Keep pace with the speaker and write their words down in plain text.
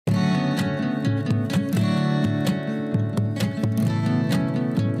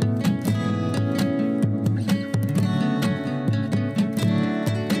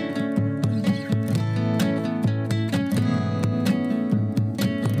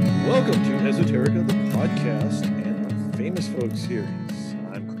Welcome to Esoterica, the podcast, and our Famous Folks series.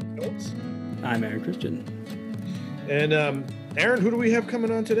 I'm Chris Schultz. I'm Aaron Christian. And Aaron, who do we have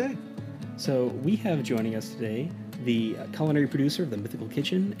coming on today? So we have joining us today the culinary producer of The Mythical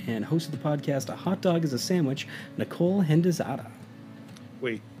Kitchen and host of the podcast A Hot Dog is a Sandwich, Nicole Hendizada.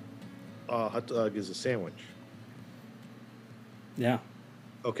 Wait, hot dog is a sandwich. Yeah.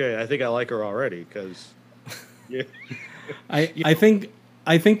 Okay, I think I like her already because... Yeah.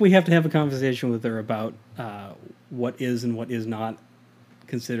 I think we have to have a conversation with her about what is and what is not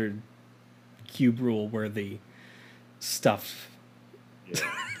considered cube rule worthy stuff. Yeah.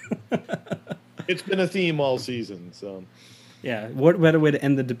 It's been a theme all season, so... Yeah, what better way to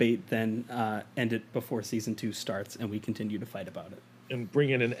end the debate than end it before season 2 starts and we continue to fight about it. And bring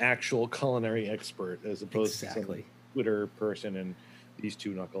in an actual culinary expert as opposed to some Twitter person and these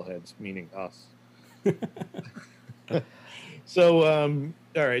two knuckleheads, meaning us. So,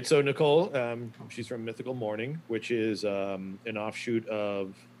 all right. So Nicole, she's from Mythical Morning, which is an offshoot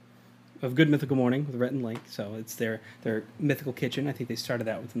of Good Mythical Morning with Rhett and Link. So it's their Mythical Kitchen. I think they started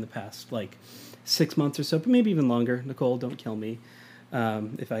that within the past 6 months or so, but maybe even longer. Nicole, don't kill me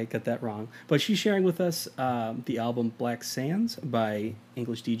if I get that wrong. But she's sharing with us the album Black Sands by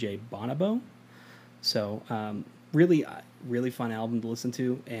English DJ Bonobo. So really fun album to listen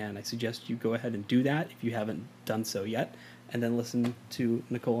to, and I suggest you go ahead and do that if you haven't done so yet, and then listen to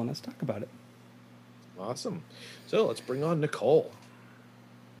Nicole and us talk about it. Awesome. So let's bring on Nicole.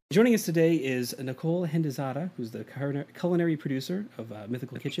 Joining us today is Nicole Hendizada, who's the culinary producer of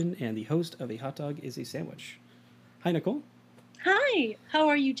Mythical Kitchen and the host of A Hot Dog is a Sandwich. Hi, Nicole. Hi. How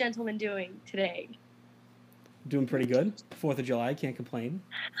are you gentlemen doing today? Doing pretty good. 4th of July, can't complain.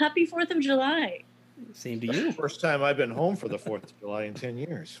 Happy 4th of July. Same to you. First time I've been home for the 4th of July in 10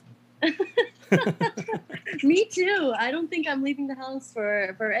 years. Me too. I don't think I'm leaving the house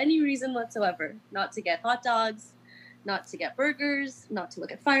for any reason whatsoever. Not to get hot dogs, not to get burgers, not to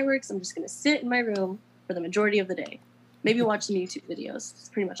look at fireworks. I'm just going to sit in my room for the majority of the day. Maybe watch some YouTube videos. That's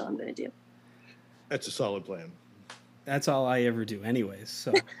pretty much all I'm going to do. That's a solid plan. That's all I ever do anyways.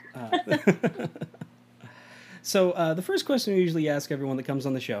 So, So the first question we usually ask everyone that comes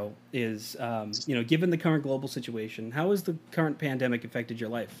on the show is, given the current global situation, how has the current pandemic affected your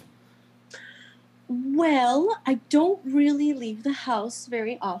life? Well, I don't really leave the house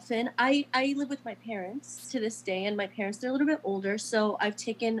very often. I live with my parents to this day, and my parents, they're a little bit older, so I've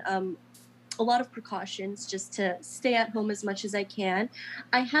taken a lot of precautions just to stay at home as much as I can.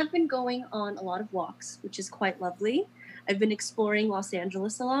 I have been going on a lot of walks, which is quite lovely. I've been exploring Los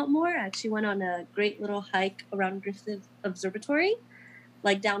Angeles a lot more. I actually went on a great little hike around Griffith Observatory,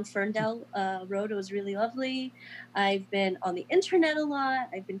 down Ferndale Road. It was really lovely. I've been on the internet a lot.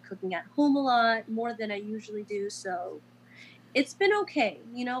 I've been cooking at home a lot, more than I usually do. So it's been okay.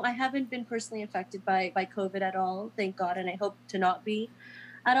 I haven't been personally affected by COVID at all, thank God, and I hope to not be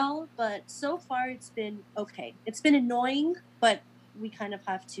at all. But so far, it's been okay. It's been annoying, but we kind of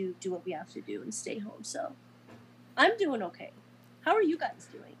have to do what we have to do and stay home. So I'm doing okay. How are you guys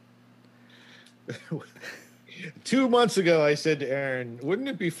doing? 2 months ago, I said to Aaron, wouldn't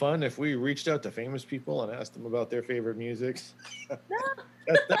it be fun if we reached out to famous people and asked them about their favorite music? That's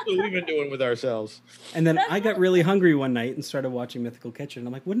what we've been doing with ourselves. And then I got really hungry one night and started watching Mythical Kitchen.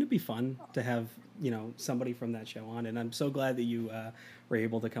 I'm like, wouldn't it be fun to have, somebody from that show on? And I'm so glad that you were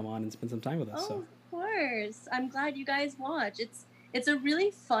able to come on and spend some time with us. Oh, of course. I'm glad you guys watch. It's a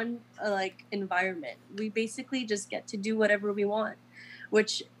really fun environment. We basically just get to do whatever we want,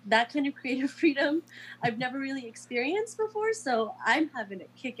 which that kind of creative freedom I've never really experienced before. So I'm having a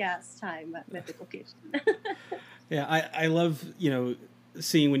kick-ass time at Mythical Kitchen. Yeah, I love,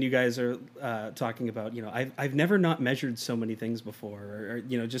 seeing when you guys are talking about, I've never not measured so many things before, or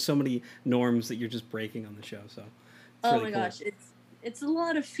just so many norms that you're just breaking on the show. So oh really my cool. Gosh, it's a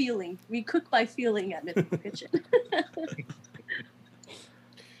lot of feeling. We cook by feeling at Mythical Kitchen.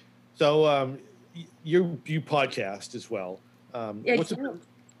 So you podcast as well.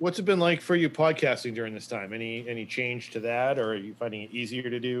 What's it been like for you podcasting during this time? Any change to that, or are you finding it easier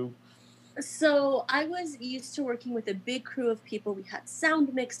to do? So I was used to working with a big crew of people. We had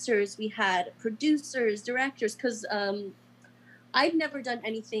sound mixers, we had producers, directors, because I've never done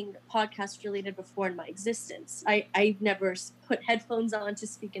anything podcast related before in my existence. I've never put headphones on to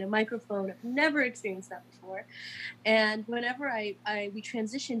speak in a microphone. I've never experienced that before. And whenever we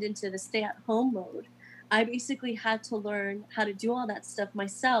transitioned into the stay-at-home mode, I basically had to learn how to do all that stuff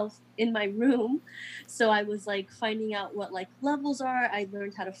myself in my room. So I was finding out what levels are. I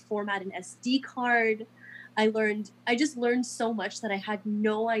learned how to format an SD card. I just learned so much that I had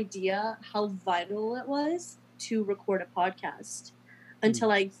no idea how vital it was to record a podcast.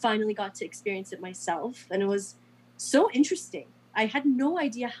 until I finally got to experience it myself. And it was so interesting. I had no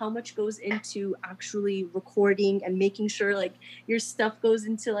idea how much goes into actually recording and making sure like your stuff goes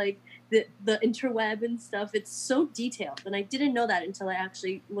into like the interweb and stuff. It's so detailed. And I didn't know that until I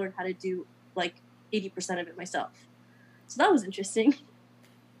actually learned how to do like 80% of it myself. So that was interesting.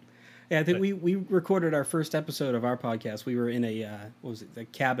 Yeah, I think we recorded our first episode of our podcast. We were in a a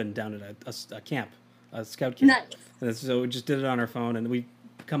cabin down at a camp, a scout camp. Nice. And so we just did it on our phone, and we've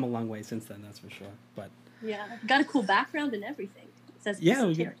come a long way since then. That's for sure. But yeah, got a cool background and everything. It says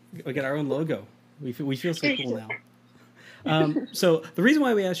we got our own logo. We feel so cool now. So the reason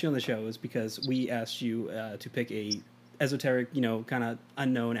why we asked you on the show is because we asked you to pick a esoteric, kind of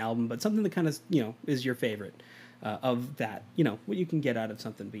unknown album, but something that kind of is your favorite. Of that, what you can get out of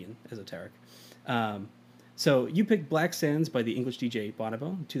something being esoteric. So you picked Black Sands by the English DJ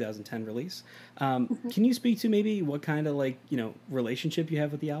Bonobo, 2010 release. Can you speak to maybe what kind of relationship you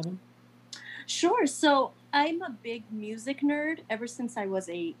have with the album? Sure. So I'm a big music nerd ever since I was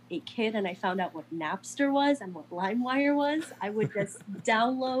a kid and I found out what Napster was and what LimeWire was. I would just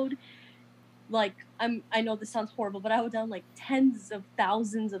download I know this sounds horrible, but I would download tens of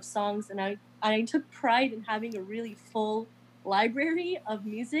thousands of songs, and I took pride in having a really full library of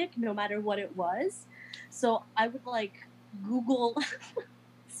music, no matter what it was. So I would Google,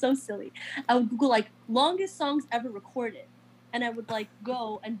 so silly. I would Google longest songs ever recorded, and I would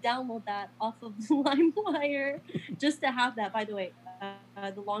go and download that off of LimeWire just to have that. By the way,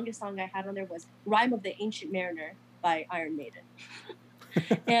 the longest song I had on there was "Rime of the Ancient Mariner" by Iron Maiden.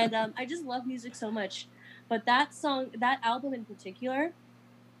 And I just love music so much. But that album in particular,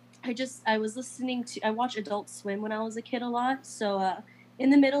 I was listening to, I watched Adult Swim when I was a kid a lot. So in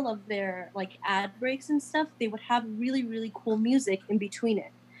the middle of their ad breaks and stuff, they would have really, really cool music in between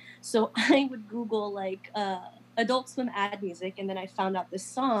it. So I would Google Adult Swim ad music, and then I found out this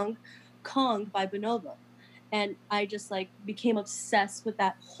song, Kong by Bonobo. And I just became obsessed with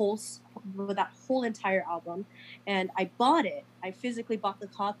that whole entire album, and I bought it. I physically bought the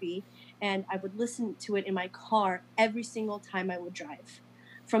copy, and I would listen to it in my car every single time I would drive.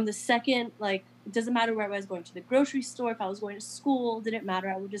 From the second, it doesn't matter where I was going, to the grocery store, if I was going to school, didn't matter.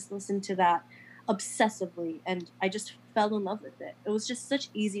 I would just listen to that obsessively, and I just fell in love with it. It was just such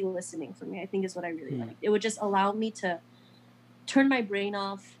easy listening for me, I think is what I really liked. It would just allow me to turn my brain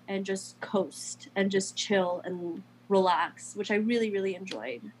off and just coast and just chill and relax, which I really, really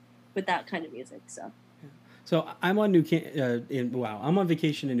enjoyed with that kind of music. So I'm on I'm on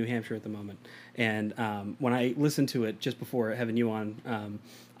vacation in New Hampshire at the moment, and when I listened to it just before having you on,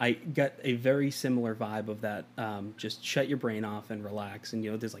 I got a very similar vibe of that. Just shut your brain off and relax, and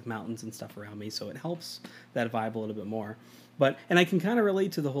there's mountains and stuff around me, so it helps that vibe a little bit more. And I can kind of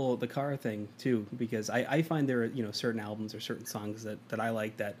relate to the car thing too, because I find there are certain albums or certain songs that I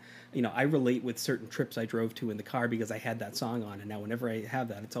like that I relate with certain trips I drove to in the car because I had that song on, and now whenever I have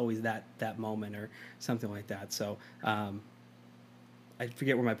that, it's always that moment or something like that. So I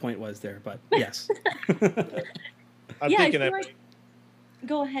forget where my point was there, but yes.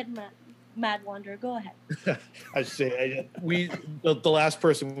 Go ahead, Mad Wanderer, go ahead. I say the last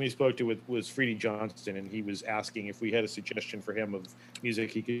person we spoke to was Freddie Johnston, and he was asking if we had a suggestion for him of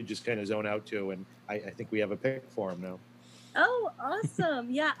music he could just kind of zone out to, and I think we have a pick for him now. Oh,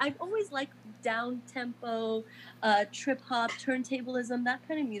 awesome. Yeah, I've always liked down-tempo, trip-hop, turntablism, that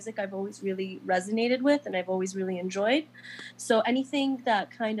kind of music I've always really resonated with, and I've always really enjoyed. So anything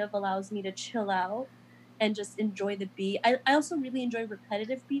that kind of allows me to chill out and just enjoy the beat. I also really enjoy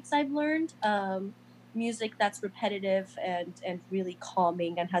repetitive beats, I've learned. Music that's repetitive and really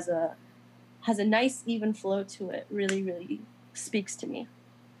calming and has a nice even flow to it really, really speaks to me.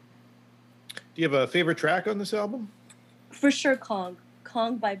 Do you have a favorite track on this album? For sure, Kong.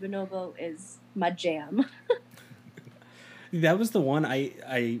 Kong by Bonobo is my jam. That was the one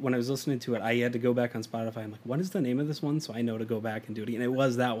I when I was listening to it, I had to go back on Spotify. I'm like, what is the name of this one? So I know to go back and do it again. It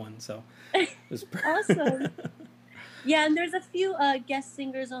was that one. So it was awesome. Yeah, and there's a few guest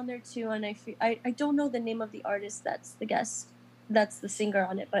singers on there too, and I don't know the name of the artist that's the singer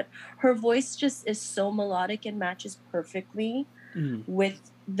on it, but her voice just is so melodic and matches perfectly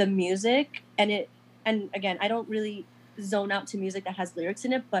with the music, and again, I don't really zone out to music that has lyrics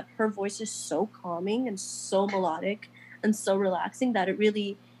in it, but her voice is so calming and so melodic and so relaxing that it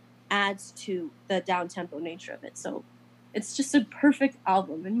really adds to the down-tempo nature of it. So it's just a perfect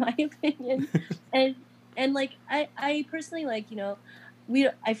album in my opinion. and I personally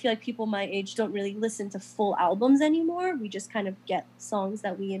I feel like people my age don't really listen to full albums anymore. We just kind of get songs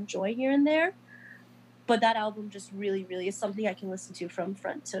that we enjoy here and there. But that album just really, really is something I can listen to from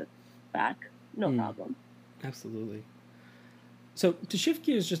front to back. No problem. Absolutely. So to shift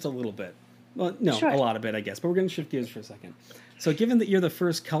gears just a little bit, well, no, Sure. a lot of it, I guess, but we're going to shift gears for a second. So given that you're the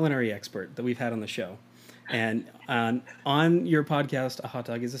first culinary expert that we've had on the show, and on your podcast, A Hot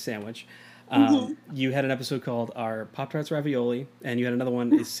Dog is a Sandwich, you had an episode called Our Pop-Tarts Ravioli, and you had another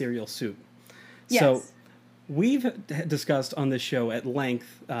one is Cereal Soup. So Yes. we've discussed on this show at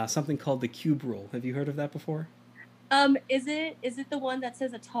length something called the cube rule. Have you heard of that before? Is it the one that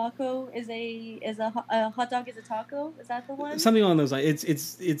says a taco a hot dog is a taco? Is that the one? Something along those lines.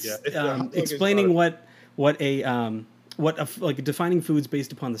 It's a hot dog is explaining not like defining foods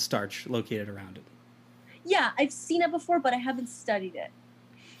based upon the starch located around it. Yeah, I've seen it before, but I haven't studied it.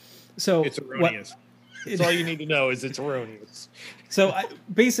 So It's erroneous. That's all you need to know is it's erroneous. So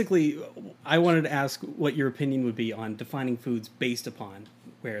basically, I wanted to ask what your opinion would be on defining foods based upon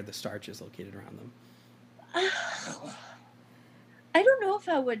where the starch is located around them. I don't know if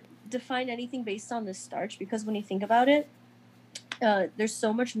I would define anything based on the starch, because when you think about it, there's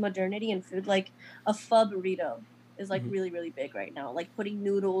so much modernity in food. Like a pho burrito is like really, really big right now. Like putting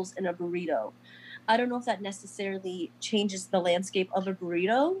noodles in a burrito. I don't know if that necessarily changes the landscape of a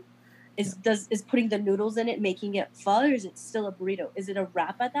burrito. Is putting the noodles in it making it pho, or is it still a burrito? Is it a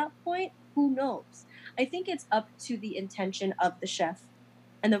wrap at that point? Who knows? I think it's up to the intention of the chef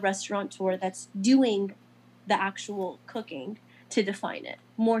and the restaurateur that's doing the actual cooking to define it,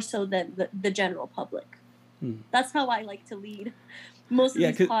 more so than the general public. That's how I like to lead most of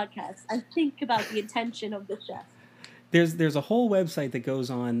these podcasts. I think about the intention of the chef. There's a whole website that goes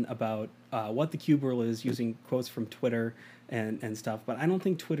on about what the cube rule is, using quotes from Twitter and stuff, but I don't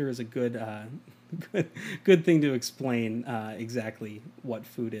think Twitter is a good thing to explain exactly what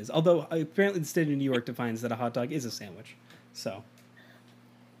food is. Although apparently the state of New York defines that a hot dog is a sandwich. So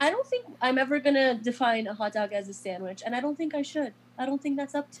I don't think I'm ever going to define a hot dog as a sandwich, and I don't think I should. I don't think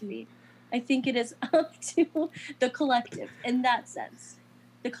that's up to me. I think it is up to the collective in that sense.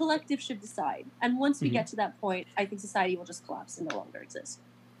 The collective should decide. And once we get to that point, I think society will just collapse and no longer exist.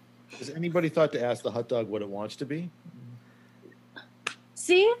 Has anybody thought to ask the hot dog what it wants to be?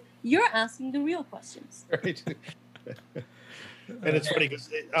 See? You're asking the real questions. Right. And it's funny because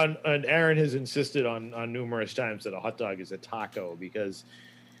Aaron has insisted on numerous times that a hot dog is a taco, because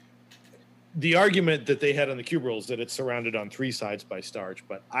the argument that they had on the cube roll is that it's surrounded on three sides by starch,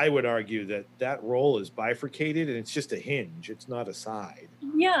 but I would argue that that roll is bifurcated and it's just a hinge. It's not a side.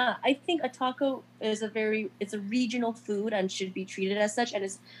 Yeah, I think a taco is it's a regional food and should be treated as such, and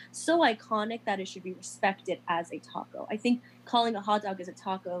is so iconic that it should be respected as a taco. I think calling a hot dog as a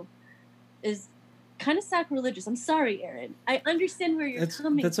taco is kind of sacrilegious. I'm sorry, Aaron. I understand where you're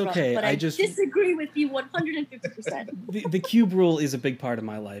coming that's from, okay. but I just disagree with you 150%. The cube rule is a big part of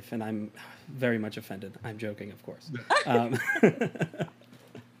my life, and I'm very much offended. I'm joking, of course.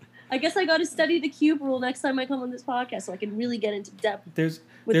 I guess I got to study the cube rule next time I come on this podcast, so I can really get into depth. There's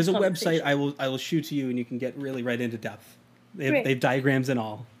a website I will shoot to you, and you can get really right into depth. They have diagrams and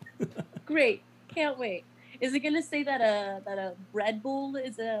all. Great, can't wait. Is it gonna say that a bread bowl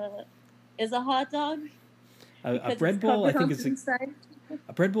is a hot dog? A bread bowl, I think, is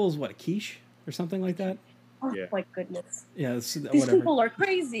a bread bowl is what, a quiche or something like that. Oh my goodness! Yeah, these people are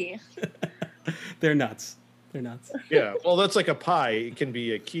crazy. They're nuts. They're nuts. Yeah, well, that's like a pie. It can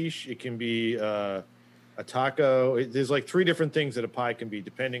be a quiche. It can be a taco. There's like three different things that a pie can be,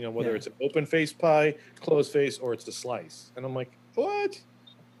 depending on whether it's an open face pie, closed face, or it's a slice. And I'm like, what?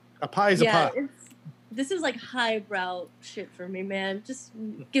 A pie is a pie. This is like highbrow shit for me, man. Just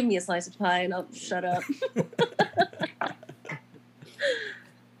give me a slice of pie and I'll shut up.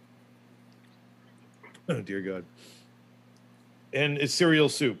 Oh, dear God. And it's cereal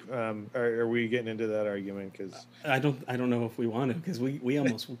soup. Are we getting into that argument? Because I don't know if we want to, because we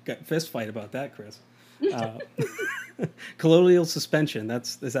almost got fist fight about that, Chris. Colloidal suspension.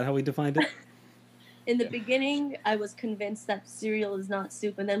 Is that how we defined it? In the beginning, I was convinced that cereal is not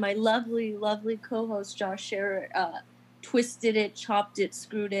soup, and then my lovely, lovely co-host Josh Scherer twisted it, chopped it,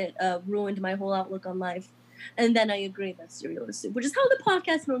 screwed it, ruined my whole outlook on life, and then I agreed that cereal is soup, which is how the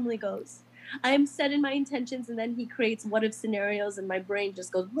podcast normally goes. I am set in my intentions, and then he creates what-if scenarios, and my brain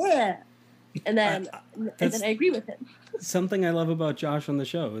just goes, bleh! And then I agree with him. Something I love about Josh on the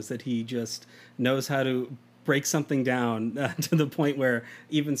show is that he just knows how to break something down to the point where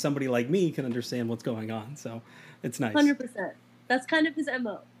even somebody like me can understand what's going on. So it's nice. 100%. That's kind of his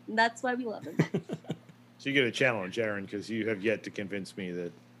MO. And that's why we love him. So you get a challenge, Aaron, because you have yet to convince me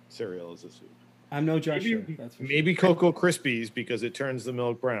that cereal is a soup. I'm no Josh Scherer, that's for maybe sure. Cocoa Krispies, because it turns the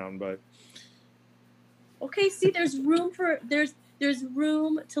milk brown, but... Okay, see, there's room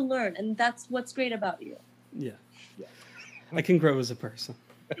to learn, and that's what's great about you. Yeah. I can grow as a person.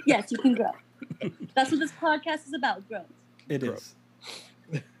 Yes, you can grow. That's what this podcast is about, growth. It Gross.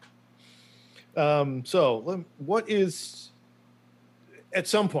 is. So what is, at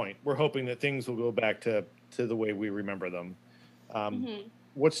some point, we're hoping that things will go back to the way we remember them.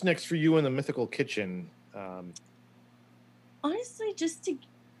 What's next for you in the Mythical Kitchen? Honestly, just to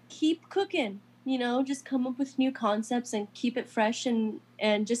keep cooking, just come up with new concepts and keep it fresh and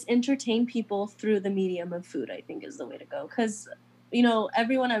just entertain people through the medium of food, I think is the way to go. Because,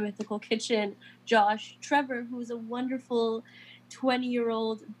 everyone at Mythical Kitchen, Josh, Trevor, who's a wonderful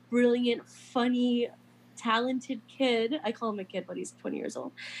 20-year-old, brilliant, funny, talented kid. I call him a kid, but he's 20 years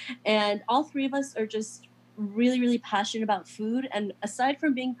old. And all three of us are just really, really passionate about food. And aside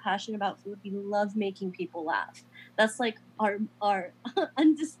from being passionate about food, we love making people laugh. That's like our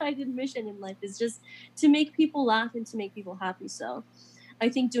undecided mission in life, is just to make people laugh and to make people happy. So I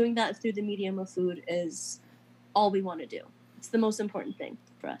think doing that through the medium of food is all we want to do. It's the most important thing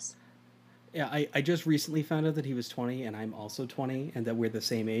for us. Yeah, I just recently found out that he was 20 and I'm also 20 and that we're the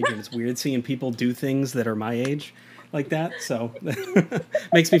same age, and it's weird seeing people do things that are my age like that. So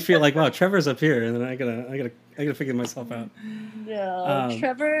makes me feel like, wow, Trevor's up here and then I gotta figure myself out. No,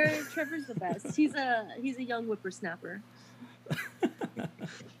 Trevor's the best. He's a young whippersnapper.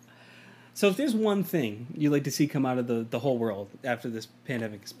 So if there's one thing you'd like to see come out of the whole world after this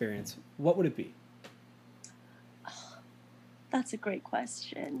pandemic experience, what would it be? That's a great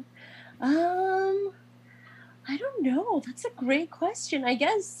question. I don't know. That's a great question. I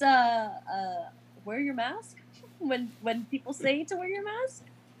guess wear your mask when people say to wear your mask.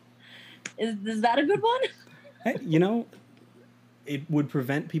 Is that a good one? Hey, it would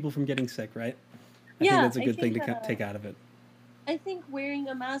prevent people from getting sick, right? I think that's a good thing to take out of it. I think wearing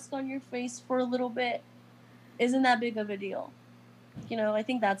a mask on your face for a little bit isn't that big of a deal. I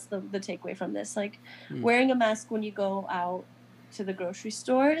think that's the takeaway from this. Like, wearing a mask when you go out to the grocery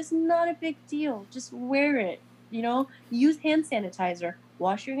store is not a big deal. Just wear it. Use hand sanitizer.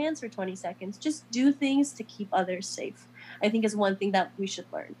 Wash your hands for 20 seconds. Just do things to keep others safe, I think, is one thing that we should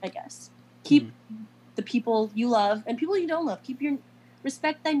learn, I guess. Keep the people you love and people you don't love.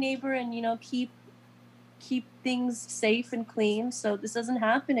 Respect thy neighbor, and keep things safe and clean so this doesn't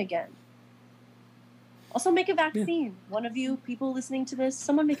happen again. Also, make a vaccine. Yeah. One of you people listening to this,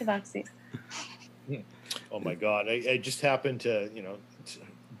 someone make a vaccine. Oh my God! I just happened to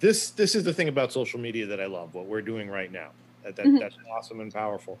this is the thing about social media that I love. What we're doing right now, that's awesome and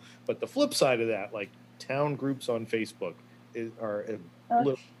powerful. But the flip side of that, like town groups on Facebook, are a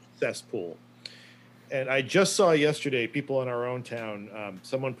little cesspool. And I just saw yesterday, people in our own town,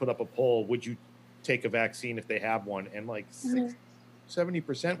 someone put up a poll: would you take a vaccine if they have one? And like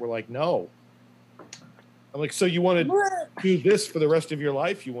 70% were like, no. I'm like, so you want to do this for the rest of your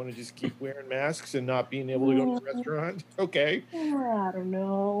life? You want to just keep wearing masks and not being able to go to the restaurant? Okay. I don't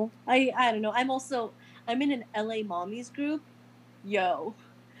know. I don't know. I'm in an LA mommies group. Yo,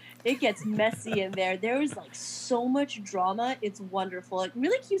 it gets messy in there. There is like so much drama. It's wonderful. It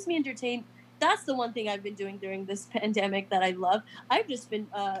really keeps me entertained. That's the one thing I've been doing during this pandemic that I love. I've just been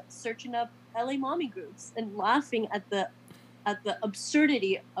searching up LA mommy groups and laughing at the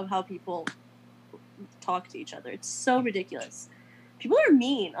absurdity of how people talk to each other. It's so ridiculous. People are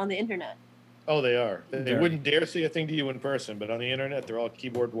mean on the internet. Oh, they are. They wouldn't dare say a thing to you in person, but on the internet, they're all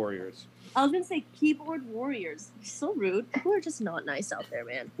keyboard warriors. I was going to say keyboard warriors. So rude. People are just not nice out there,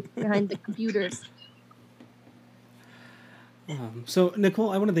 man, behind the computers. So, Nicole,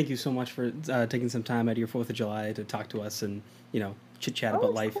 I want to thank you so much for taking some time out of your 4th of July to talk to us and, chit-chat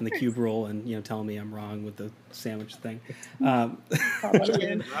about life and the cube rule and, telling me I'm wrong with the sandwich thing. I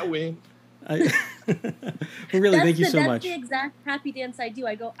win. Really, thank you so much. That's the exact happy dance I do.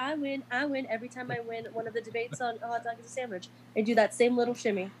 I go, I win, every time I win one of the debates on hot dog is a sandwich. I do that same little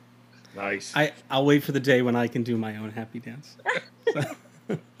shimmy. Nice. I'll wait for the day when I can do my own happy dance.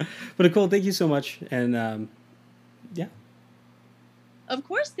 But Nicole, thank you so much. And yeah. Of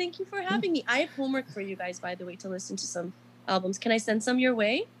course, thank you for having me. I have homework for you guys, by the way, to listen to some albums. Can I send some your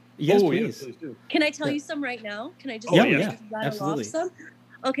way? Yes, please. Yeah, please do. Can I tell you some right now? Can I just absolutely. Some?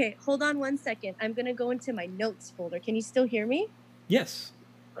 Okay, hold on one second. I'm going to go into my notes folder. Can you still hear me? Yes.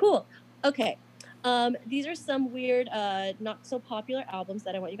 Cool. Okay. These are some weird, not so popular albums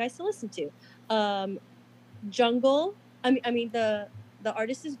that I want you guys to listen to. Jungle. The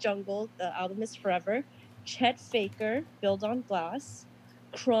artist is Jungle. The album is Forever. Chet Faker, Build on Glass.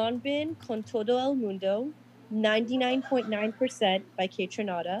 Kronbin, Con Todo El Mundo. 99.9% by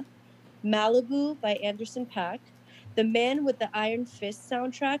Kaytranada. Malibu by Anderson .Paak. The Man with the Iron Fist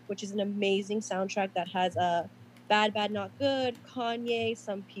soundtrack, which is an amazing soundtrack that has Bad Bad Not Good, Kanye,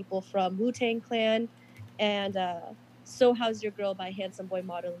 some people from Wu-Tang Clan, and So How's Your Girl by Handsome Boy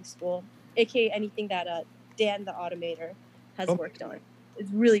Modeling School, aka anything that Dan the Automator has Oh. worked on.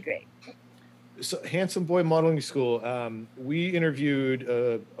 It's really great. So, Handsome Boy Modeling School. We interviewed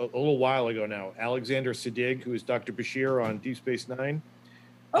a little while ago now Alexander Siddig, who is Dr. Bashir on Deep Space Nine.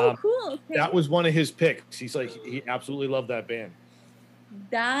 Oh, cool. Okay. That was one of his picks. He's like, he absolutely loved that band.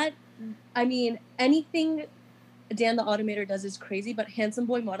 Anything Dan the Automator does is crazy, but Handsome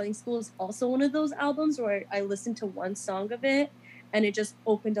Boy Modeling School is also one of those albums where I listened to one song of it and it just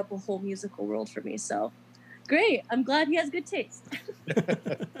opened up a whole musical world for me. So great. I'm glad he has good taste.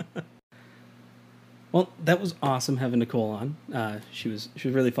 Well, that was awesome having Nicole on. She was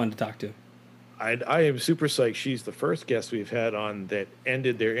really fun to talk to. I am super psyched. She's the first guest we've had on that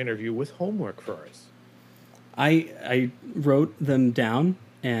ended their interview with homework for us. I wrote them down,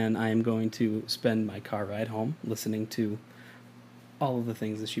 and I am going to spend my car ride home listening to all of the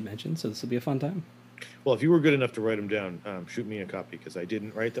things that she mentioned. So this will be a fun time. Well, if you were good enough to write them down, shoot me a copy because I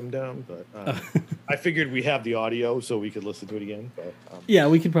didn't write them down. But I figured we have the audio so we could listen to it again. But yeah,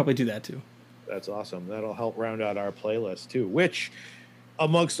 we could probably do that too. That's awesome. That'll help round out our playlist too, which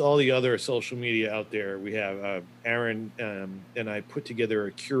amongst all the other social media out there, we have Aaron and I put together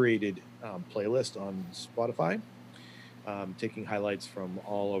a curated playlist on Spotify, taking highlights from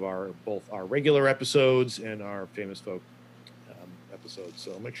all of both our regular episodes and our famous folk episodes.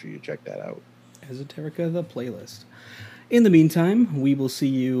 So make sure you check that out. Esoterica, the playlist. In the meantime, we will see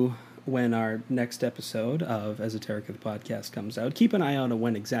you when our next episode of Esoterica, the podcast comes out. Keep an eye out on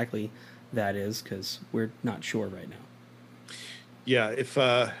when exactly that is, because we're not sure right now. Yeah, if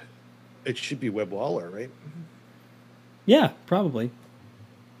it should be Webb Waller, right? Yeah, probably.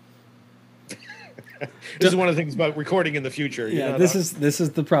 This is one of the things about recording in the future. Yeah, this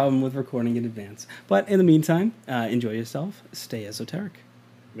is the problem with recording in advance. But in the meantime, enjoy yourself. Stay esoteric.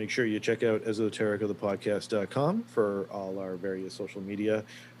 Make sure you check out esotericathepodcast.com for all our various social media,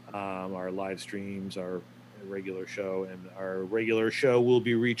 our live streams, our regular show, and our regular show will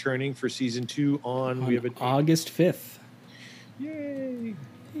be returning for season 2 on August 5th. Yay!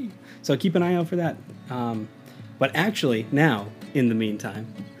 So keep an eye out for that. But actually, now, in the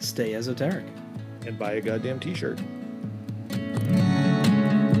meantime, stay esoteric. And buy a goddamn t-shirt.